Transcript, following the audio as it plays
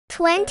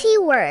20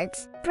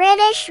 words.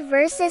 British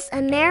versus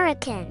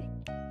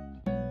American.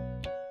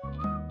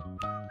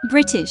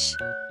 British,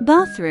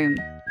 bathroom.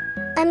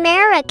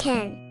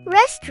 American,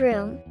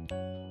 restroom.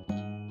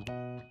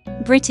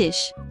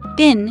 British,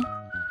 bin.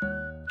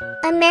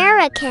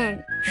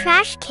 American,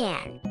 trash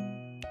can.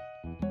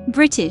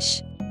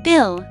 British,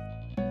 bill.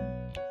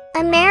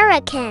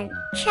 American,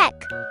 check.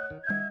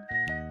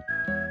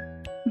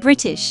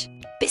 British,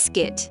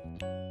 biscuit.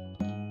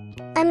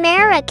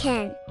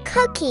 American,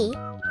 cookie.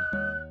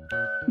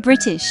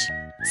 British,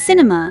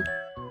 cinema.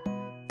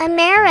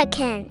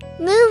 American,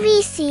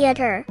 movie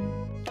theater.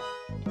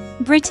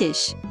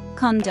 British,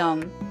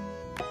 condom.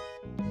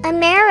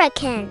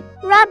 American,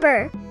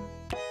 rubber.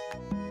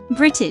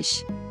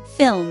 British,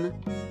 film.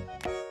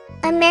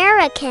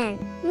 American,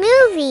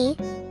 movie.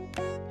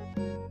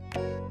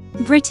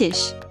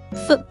 British,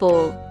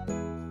 football.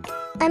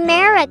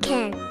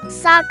 American,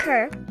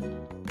 soccer.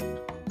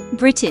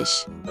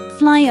 British,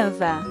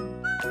 flyover.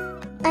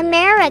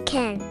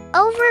 American,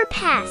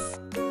 overpass.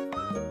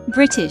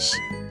 British,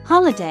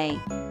 holiday.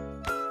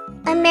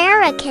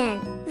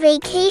 American,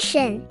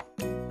 vacation.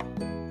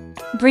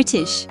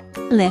 British,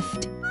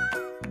 lift.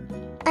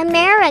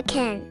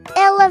 American,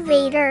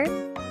 elevator.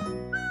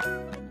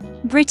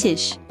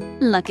 British,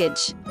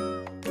 luggage.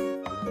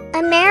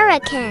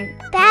 American,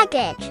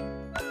 baggage.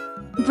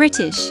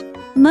 British,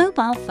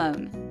 mobile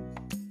phone.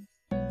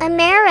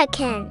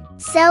 American,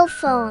 cell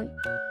phone.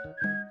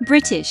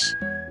 British,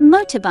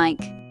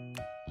 motorbike.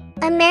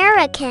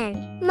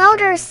 American,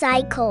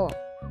 motorcycle.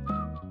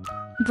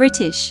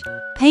 British,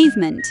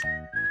 pavement.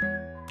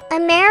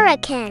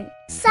 American,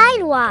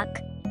 sidewalk.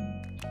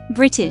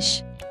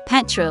 British,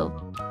 petrol.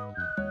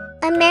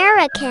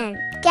 American,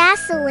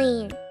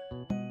 gasoline.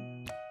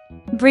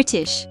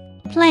 British,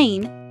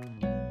 plane.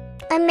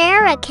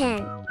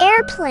 American,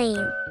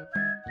 airplane.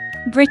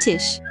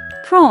 British,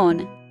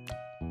 prawn.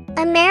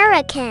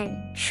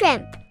 American,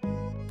 shrimp.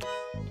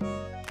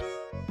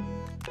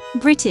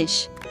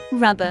 British,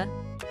 rubber.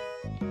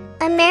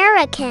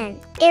 American,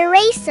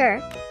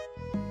 eraser.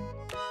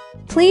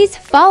 Please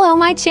follow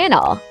my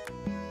channel.